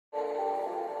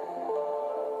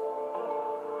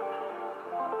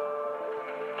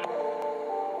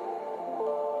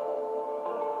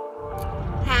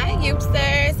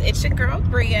Youbsters, it's your girl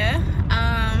Bria.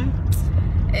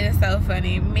 It is so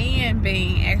funny. Me and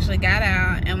Beanie actually got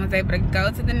out and was able to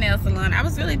go to the nail salon. I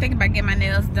was really thinking about getting my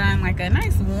nails done like a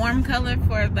nice warm color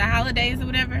for the holidays or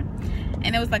whatever.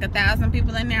 And it was like 1,000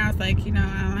 people in there. I was like, you know,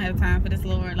 I don't have time for this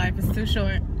Lord. Life is too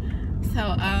short. So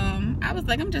I was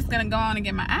like, I'm just gonna go on and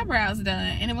get my eyebrows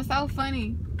done. And it was so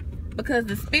funny because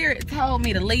the spirit told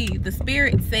me to leave. The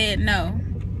spirit said no.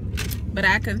 But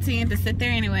I continued to sit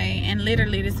there anyway, and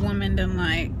literally this woman done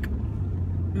like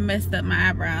messed up my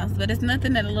eyebrows. But it's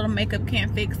nothing that a little makeup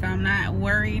can't fix, so I'm not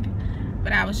worried.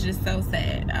 But I was just so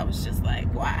sad. I was just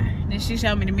like, why? Then she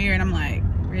showed me the mirror and I'm like,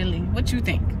 really? What you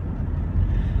think?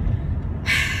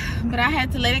 But I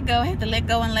had to let it go. I had to let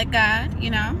go and let God,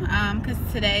 you know, because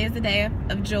today is a day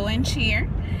of joy and cheer.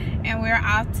 And we're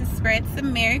off to spread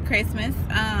some Merry Christmas.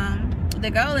 The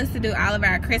goal is to do all of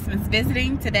our Christmas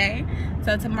visiting today.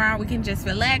 So tomorrow we can just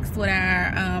relax with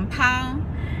our pal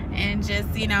and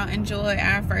just, you know, enjoy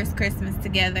our first Christmas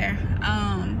together.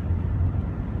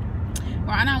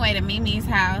 We're on our way to Mimi's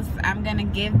house. I'm going to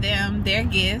give them their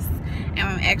gifts. And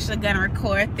I'm actually going to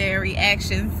record their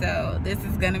reactions. So this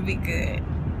is going to be good.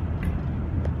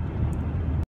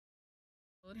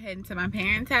 Heading to my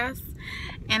parents' house,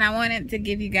 and I wanted to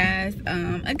give you guys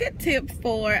a good tip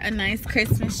for a nice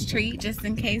Christmas treat, just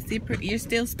in case you're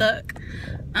still stuck.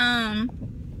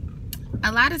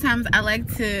 A lot of times I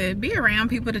like to be around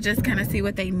people to just kind of see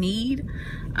what they need.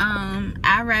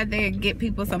 I'd rather get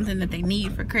people something that they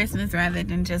need for Christmas rather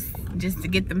than just to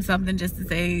get them something just to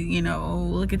say, you know, oh,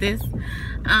 look at this.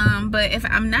 But if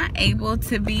I'm not able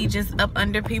to be just up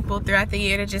under people throughout the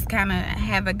year to just kind of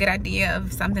have a good idea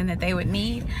of something that they would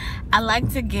need, I like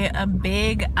to get a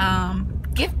big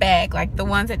gift bag like the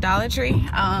ones at Dollar Tree.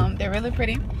 They're really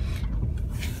pretty.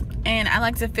 And I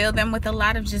like to fill them with a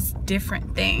lot of just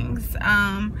different things.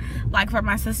 Like for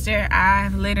my sister,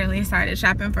 I've literally started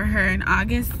shopping for her in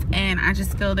August, and I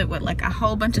just filled it with like a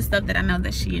whole bunch of stuff that I know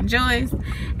that she enjoys.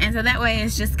 And so that way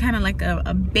it's just kind of like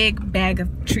a big bag of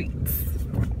treats.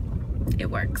 It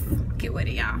works. Get with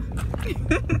it, y'all.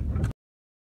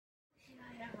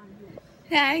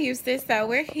 Hi, Youbsters. So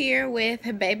we're here with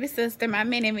her baby sister, my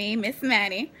mini-me, Miss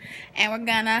Maddie, and we're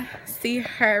gonna see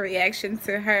her reaction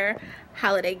to her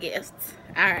holiday gifts.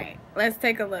 Alright, let's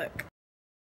take a look.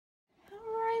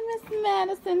 Alright, Miss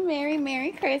Madison,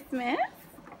 Merry Christmas.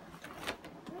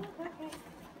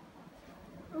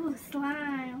 Ooh,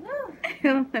 slime.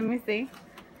 Ooh. Let me see.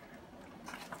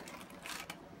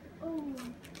 Ooh,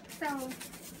 so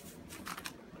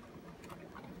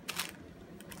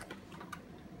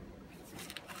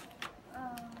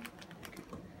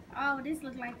oh, this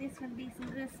looks like this would be some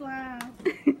good slime.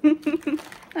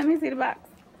 Let me see the box.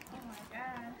 Oh my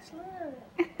gosh, look.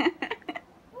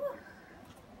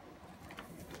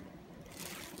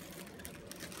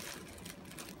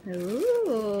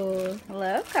 Ooh,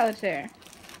 love culture.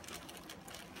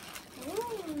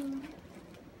 Ooh.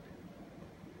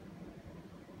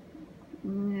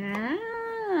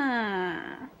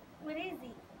 Ah. What is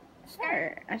it?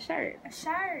 A shirt. A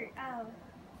shirt. Oh.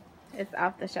 It's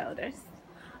off the shoulders.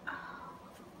 Oh.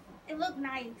 It looked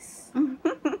nice.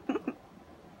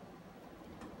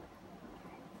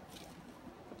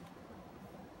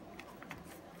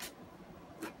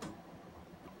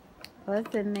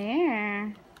 What's in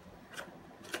there?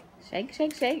 Shake,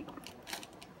 shake, shake.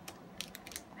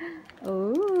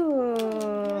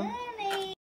 Ooh.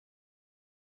 Money.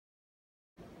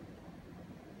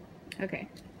 Okay.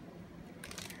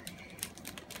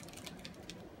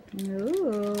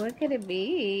 Ooh, what could it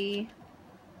be?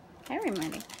 Harry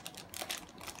money.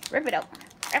 Rip it open.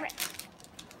 Rip it.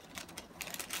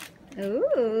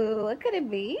 Ooh, what could it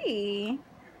be?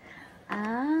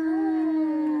 Ah.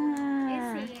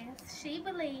 It says she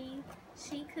believed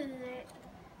she could,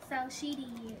 so she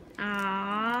did.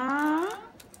 Aww.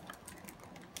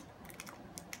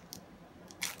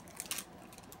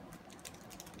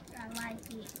 I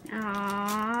like it.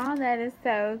 Aww, that is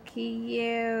so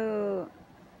cute.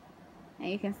 And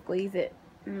you can squeeze it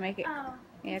and make it,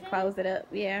 yeah, close it up,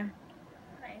 yeah.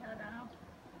 Wait, hold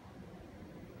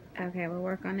on. Okay, we'll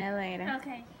work on that later.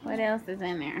 Okay. What else is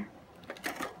in there?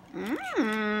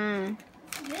 Mmm.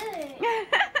 Good.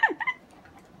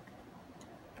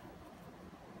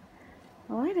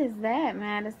 What is that,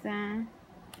 Madison?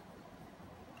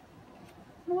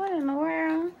 What in the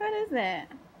world? What is that?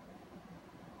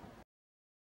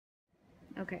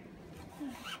 Okay.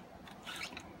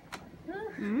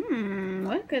 Mmm,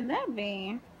 what could that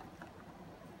be?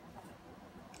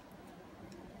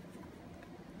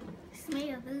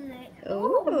 Smell good.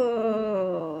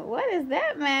 Ooh, what is that?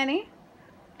 that, Maddie?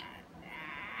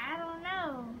 I don't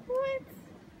know. What?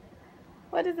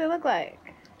 What does it look like?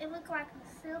 It looks like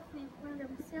a selfie, one of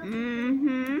them selfie.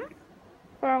 Mm-hmm.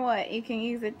 For what? You can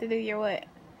use it to do your what?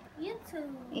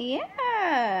 YouTube.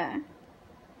 Yeah.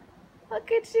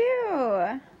 Look at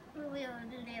you. We will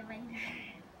do that later.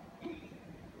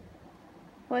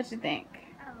 What you think?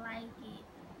 I like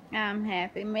it. I'm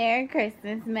happy. Merry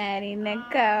Christmas, Maddie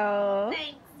Nicole.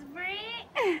 Thanks,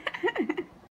 Bria.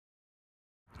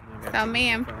 So me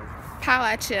and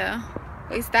Paula,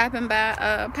 we stopping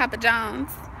by Papa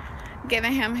John's,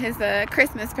 giving him his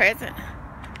Christmas present.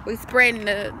 We spreading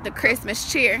the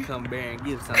Christmas cheer. Come bear and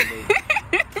give something.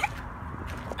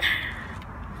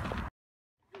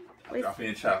 Drop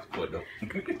in child support though.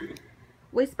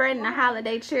 We spreading the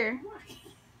holiday cheer.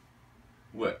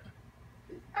 What?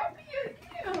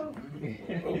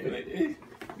 Open it.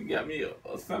 You got me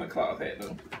a Santa Claus hat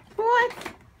though. What?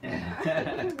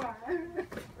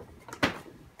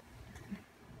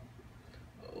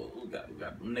 Oh, we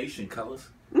got nation colors.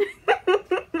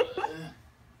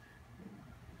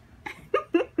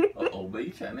 Uh-oh, baby,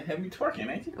 you trying to have me twerking,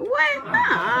 ain't you? What?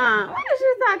 What is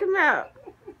you talking about?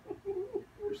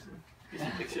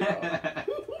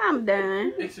 I'm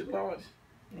done. Extra large.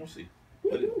 Let me see.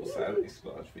 What size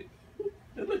extra large fit?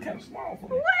 It look kind of small for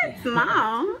me. What?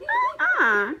 Small?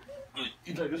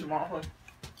 You think it's small for me?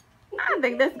 I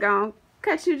think this gonna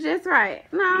cut you just right.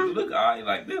 No. It look alright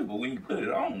like this, but when you put it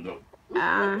on, though.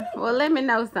 Well, let me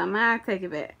know something. I'll take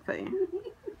it back for you.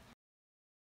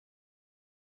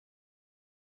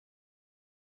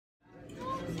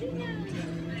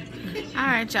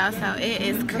 Alright, y'all, so it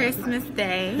is Christmas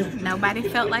Day. Nobody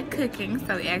felt like cooking,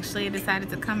 so we actually decided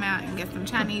to come out and get some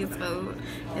Chinese food.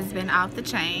 It's been off the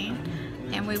chain.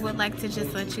 And we would like to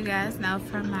just let you guys know,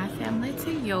 from my family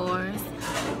to yours,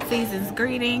 season's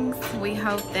greetings. We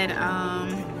hope that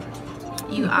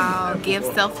you all give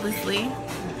selflessly.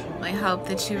 We hope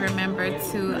that you remember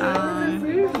to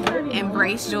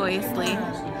embrace joyously.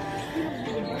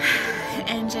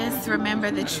 And just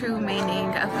remember the true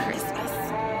meaning of Christmas.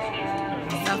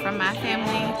 So from my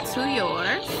family to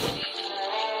yours,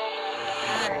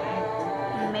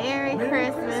 Merry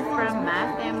Christmas from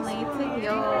my family to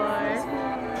yours.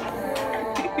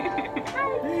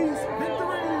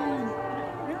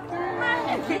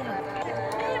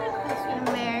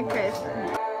 Merry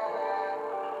Christmas.